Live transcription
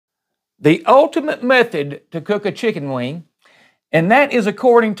the ultimate method to cook a chicken wing, and that is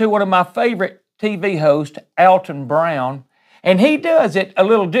according to one of my favorite TV hosts, Alton Brown, and he does it a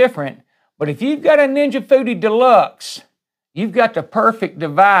little different, but if you've got a Ninja Foodi Deluxe, you've got the perfect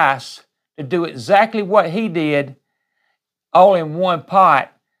device to do exactly what he did, all in one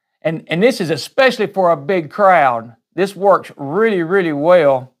pot, and this is especially for a big crowd. This works really, really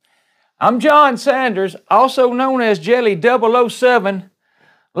well. I'm John Sanders, also known as Jelly 007.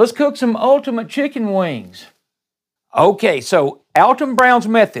 Let's cook some ultimate chicken wings. Okay, so Alton Brown's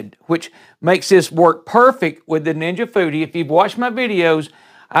method, which makes this work perfect with the Ninja Foodi. If you've watched my videos,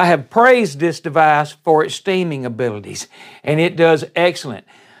 I have praised this device for its steaming abilities, and it does excellent.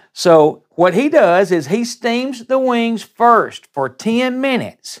 So what he does is he steams the wings first for 10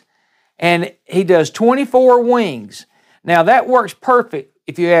 minutes, and he does 24 wings. Now that works perfect,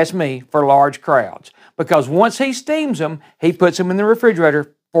 if you ask me, for large crowds, because once he steams them, he puts them in the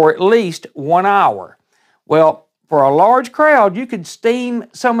refrigerator for at least 1 hour. Well, for a large crowd, you could steam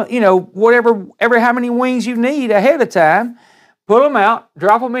some, whatever, how many wings you need ahead of time, pull them out,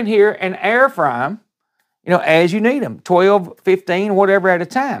 drop them in here, and air fry them, as you need them, 12, 15, whatever at a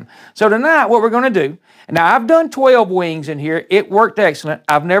time. So tonight, what we're going to do, now I've done 12 wings in here. It worked excellent.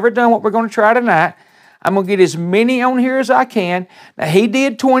 I've never done what we're going to try tonight. I'm going to get as many on here as I can. Now, he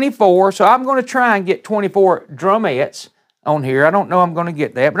did 24, so I'm going to try and get 24 drumettes on here. I don't know I'm going to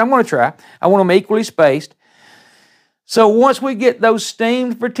get that, but I'm going to try. I want them equally spaced. So once we get those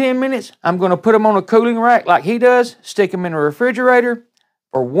steamed for 10 minutes, I'm going to put them on a cooling rack like he does, stick them in a refrigerator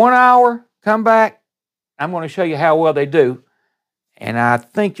for 1 hour, come back. I'm going to show you how well they do, and I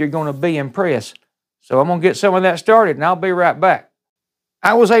think you're going to be impressed. So I'm going to get some of that started, and I'll be right back.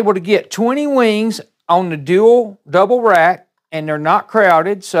 I was able to get 20 wings on the double rack, and they're not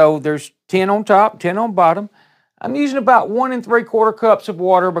crowded, so there's 10 on top, 10 on bottom. I'm using about 1 3/4 cups of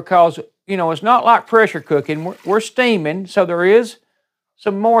water because, it's not like pressure cooking. We're steaming, so there is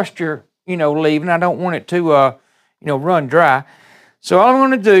some moisture, leaving. I don't want it to, run dry. So all I'm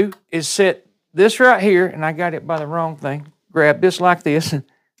going to do is set this right here, and I got it by the wrong thing. Grab this like this, and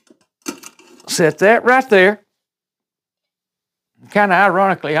set that right there. Kind of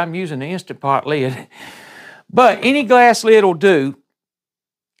ironically, I'm using the Instant Pot lid. But any glass lid will do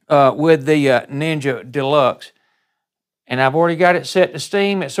with the Ninja Deluxe. And I've already got it set to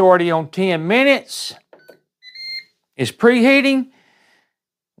steam. It's already on 10 minutes. It's preheating.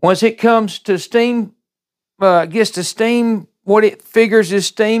 Once it comes to steam, gets to steam what it figures is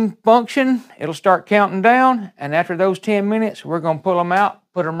steam function, it'll start counting down. And after those 10 minutes, we're going to pull them out,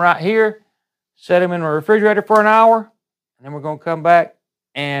 put them right here, set them in the refrigerator for an hour. And then we're going to come back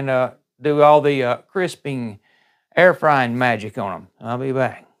and do all the crisping, air frying magic on them. I'll be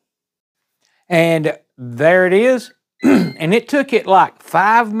back. And there it is. And it took it like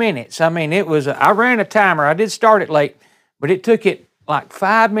 5 minutes. I mean, I ran a timer. I did start it late, but it took it like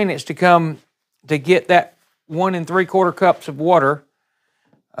 5 minutes to get that 1 3/4 cups of water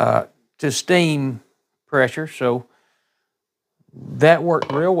to steam pressure. So that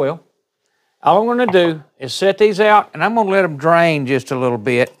worked real well. All I'm going to do is set these out, and I'm going to let them drain just a little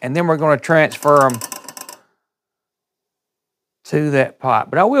bit, and then we're going to transfer them to that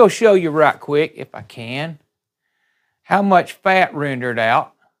pot. But I will show you right quick, if I can, how much fat rendered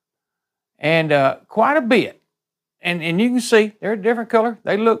out, and quite a bit. And you can see they're a different color.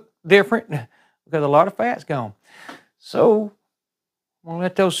 They look different because a lot of fat's gone. So I'm going to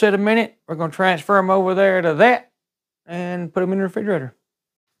let those sit a minute. We're going to transfer them over there to that and put them in the refrigerator.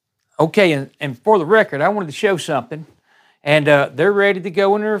 Okay, and for the record, I wanted to show something. And they're ready to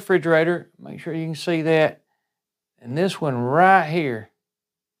go in the refrigerator. Make sure you can see that. And this one right here,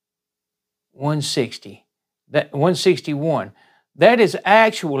 160. That 161. That is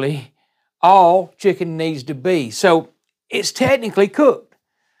actually all chicken needs to be. So it's technically cooked.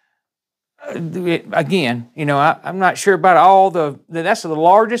 Again, I'm not sure about all that's the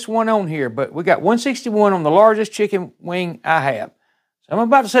largest one on here, but we got 161 on the largest chicken wing I have. I'm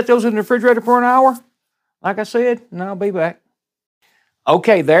about to set those in the refrigerator for an hour, like I said, and I'll be back.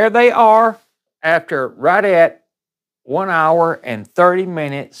 Okay, there they are after right at 1 hour and 30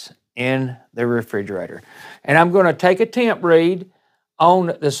 minutes in the refrigerator. And I'm going to take a temp read on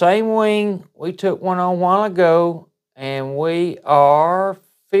the same wing. We took one on a while ago, and we are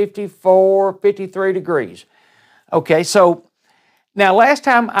 54, 53 degrees. Okay, so now last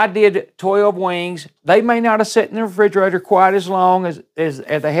time I did 12 wings, they may not have sat in the refrigerator quite as long as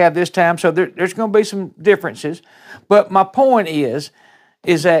they have this time, so there's going to be some differences. But my point is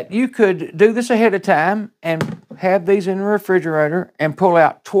that you could do this ahead of time and have these in the refrigerator and pull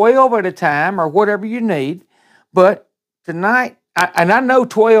out 12 at a time or whatever you need. But tonight, and I know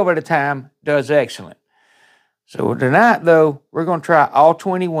 12 at a time does excellent. So tonight, though, we're going to try all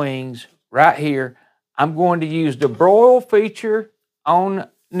 20 wings right here. I'm going to use the broil feature on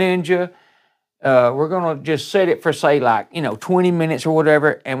Ninja. We're going to just set it for, say, like, 20 minutes or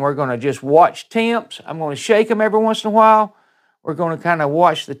whatever, and we're going to just watch temps. I'm going to shake them every once in a while. We're going to kind of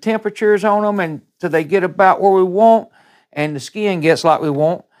watch the temperatures on them until they get about where we want and the skin gets like we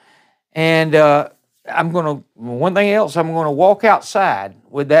want. And one thing else, I'm going to walk outside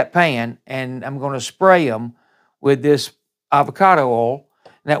with that pan and I'm going to spray them with this avocado oil.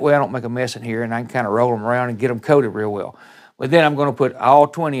 And that way I don't make a mess in here and I can kind of roll them around and get them coated real well. But then I'm going to put all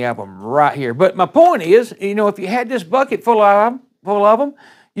 20 of them right here. But my point is, if you had this bucket full of them,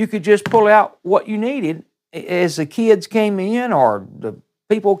 you could just pull out what you needed as the kids came in or the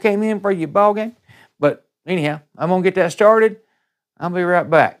people came in for your ball game. But anyhow, I'm going to get that started. I'll be right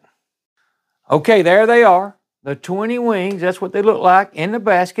back. Okay, there they are. The 20 wings, that's what they look like in the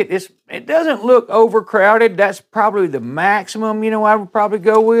basket. It doesn't look overcrowded. That's probably the maximum, I would probably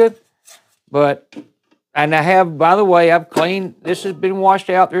go with. And I have, by the way, I've cleaned, this has been washed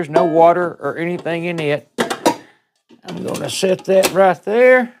out. There's no water or anything in it. I'm going to set that right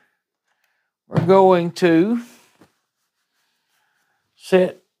there. We're going to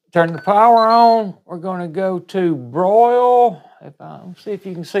turn the power on. We're going to go to broil. Let's see if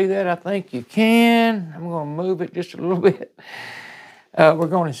you can see that. I think you can. I'm going to move it just a little bit. We're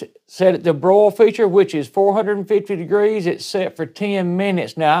going to set it to broil feature, which is 450 degrees. It's set for 10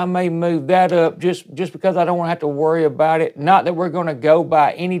 minutes. Now, I may move that up just because I don't want to have to worry about it. Not that we're going to go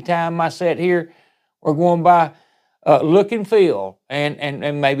by any time I set here. We're going by look and feel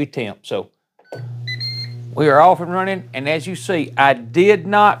and maybe temp. So we are off and running. And as you see, I did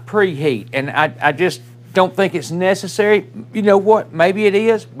not preheat. And I just don't think it's necessary. You know what? Maybe it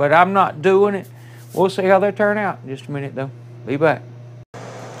is, but I'm not doing it. We'll see how they turn out in just a minute, though. Be back.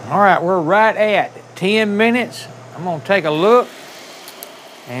 All right, we're right at 10 minutes. I'm going to take a look.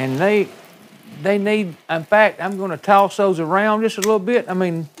 And they need, in fact, I'm going to toss those around just a little bit. I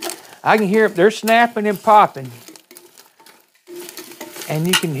mean, I can hear it. They're snapping and popping. And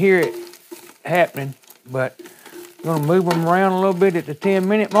you can hear it happening. But I'm going to move them around a little bit at the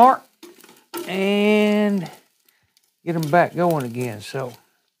 10-minute mark. And get them back going again. So,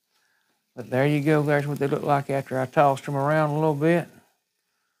 but there you go. There's what they look like after I tossed them around a little bit.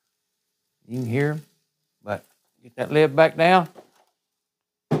 You can hear them, but get that lid back down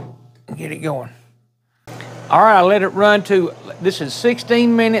and get it going. All right, I let it run to, this is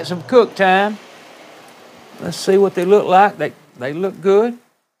 16 minutes of cook time. Let's see what they look like. They look good.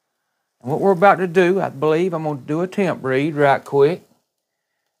 And what we're about to do, I believe I'm going to do a temp read right quick.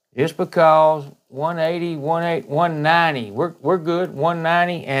 Just because 180, 190, we're good,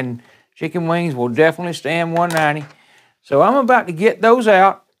 190, and chicken wings will definitely stand 190. So I'm about to get those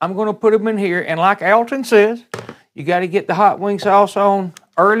out. I'm going to put them in here, and like Alton says, you got to get the hot wing sauce on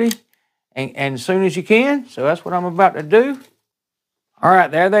early and as soon as you can. So that's what I'm about to do. All right,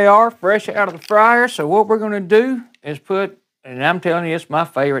 there they are, fresh out of the fryer. So what we're going to do is put, and I'm telling you, it's my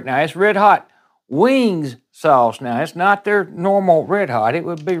favorite now, it's Redhot wings sauce. Now, it's not their normal Redhot. It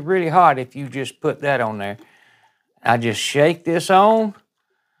would be really hot if you just put that on there. I just shake this on.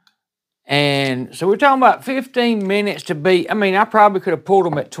 And so we're talking about 15 minutes to be, I mean, I probably could have pulled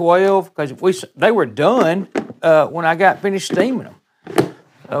them at 12 because they were done when I got finished steaming them.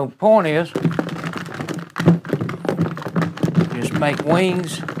 So the point is, just make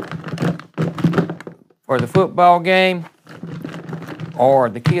wings for the football game or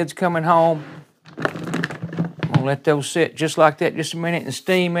the kids coming home. I'm gonna let those sit just like that just a minute and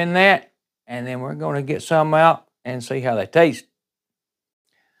steam in that. And then we're gonna get some out and see how they taste.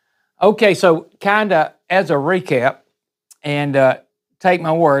 Okay, so kind of as a recap, and take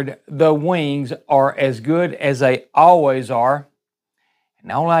my word, the wings are as good as they always are.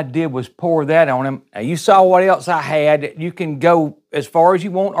 And all I did was pour that on them. Now, you saw what else I had. You can go as far as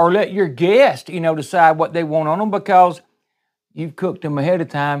you want or let your guest, decide what they want on them because you've cooked them ahead of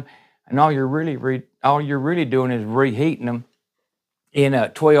time. And all you're really doing is reheating them in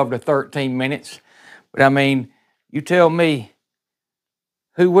 12 to 13 minutes. But I mean, you tell me,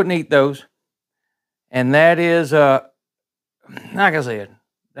 who wouldn't eat those? And that is, like I said,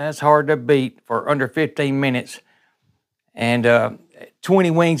 that's hard to beat for under 15 minutes and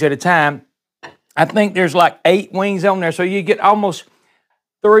 20 wings at a time. I think there's like 8 wings on there, so you get almost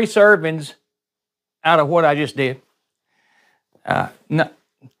 3 servings out of what I just did. No,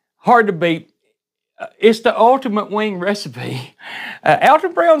 hard to beat. It's the ultimate wing recipe.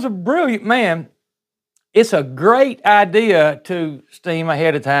 Alton Brown's a brilliant man. It's a great idea to steam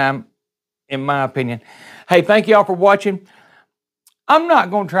ahead of time, in my opinion. Hey, thank y'all for watching. I'm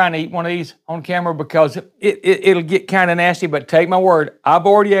not going to try and eat one of these on camera because it'll get kind of nasty, but take my word, I've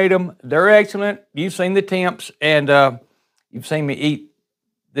already ate them. They're excellent. You've seen the temps, and you've seen me eat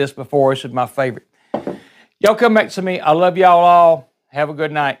this before. This is my favorite. Y'all come back to me. I love y'all all. Have a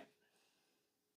good night.